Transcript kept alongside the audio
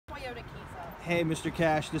Toyota keys up. Hey, Mr.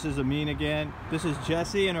 Cash, this is Amin again. This is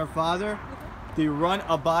Jesse and her father. They run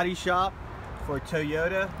a body shop for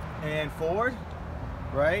Toyota and Ford,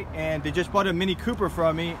 right? And they just bought a Mini Cooper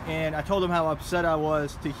from me, and I told them how upset I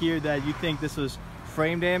was to hear that you think this was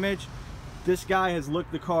frame damage. This guy has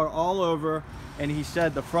looked the car all over, and he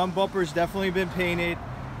said the front bumper's definitely been painted,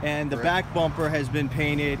 and the back bumper has been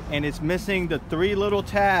painted, and it's missing the 3 little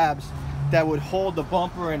tabs that would hold the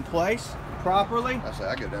bumper in place properly. I say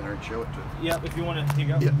I go down there and show it to you. Yep, if you want to, here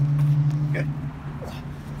you go. Yep. Okay.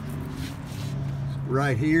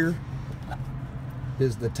 Right here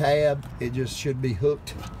is the tab. It just should be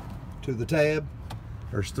hooked to the tab.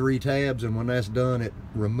 There's 3 tabs, and when that's done, it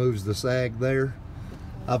removes the sag there.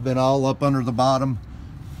 I've been all up under the bottom,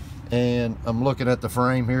 and I'm looking at the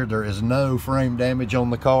frame here. There is no frame damage on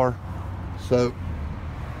the car. So,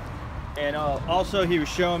 and also he was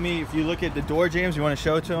showing me, if you look at the door jambs, you want to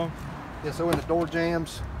show it to him? yeah, so in the door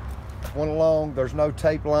jambs, went along, there's no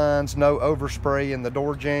tape lines, no overspray in the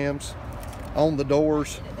door jambs. On the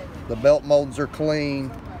doors, the belt moldings are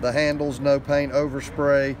clean, the handles, no paint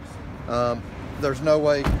overspray. There's no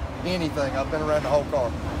way anything. I've been around the whole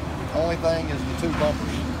car. Only thing is the 2 bumpers.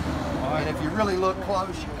 And if you really look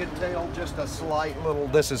close, you can tell just a slight little,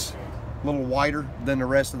 this is a little whiter than the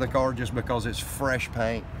rest of the car just because it's fresh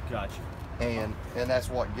paint. Gotcha. And that's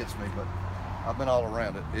what gets me, but I've been all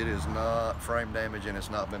around it. It is not frame damage, and it's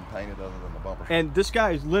not been painted other than the bumper. And this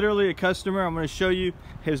guy is literally a customer. I'm going to show you.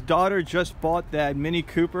 His daughter just bought that Mini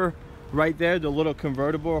Cooper right there, the little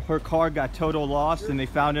convertible. Her car got total lost, and they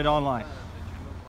found it online.